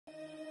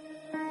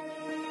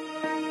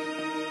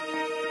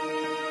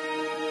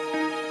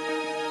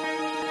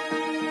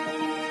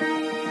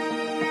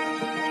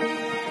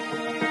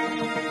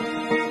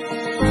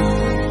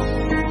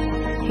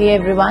Hey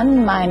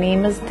everyone, my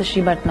name is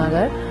Dishi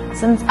Bhatnagar.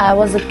 Since I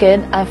was a kid,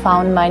 I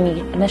found my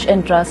niche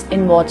interest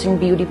in watching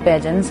beauty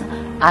pageants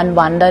and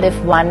wondered if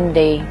one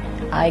day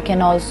I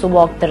can also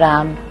walk the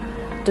ramp.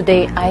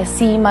 Today, I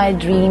see my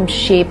dream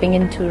shaping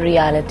into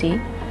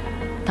reality.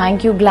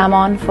 Thank you,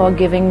 Glammonn, for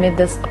giving me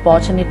this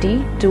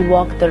opportunity to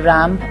walk the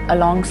ramp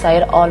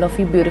alongside all of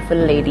you beautiful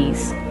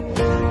ladies.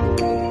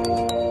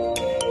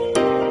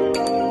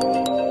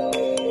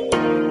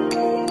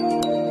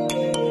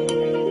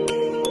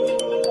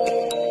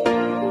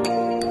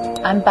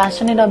 I'm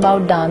passionate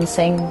about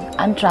dancing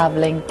and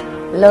traveling.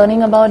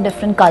 Learning about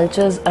different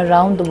cultures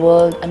around the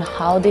world and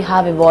how they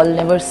have evolved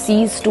never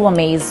ceased to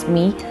amaze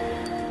me.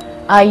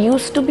 I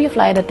used to be a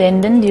flight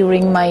attendant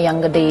during my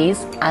younger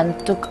days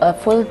and took a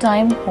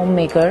full-time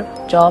homemaker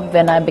job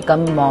when I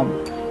became a mom.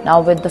 Now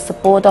with the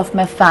support of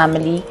my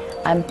family,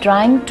 I'm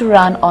trying to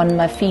run on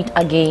my feet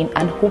again,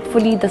 and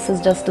hopefully this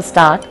is just a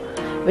start.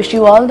 Wish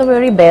you all the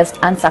very best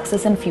and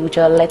success in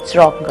future. Let's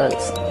rock,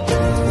 girls.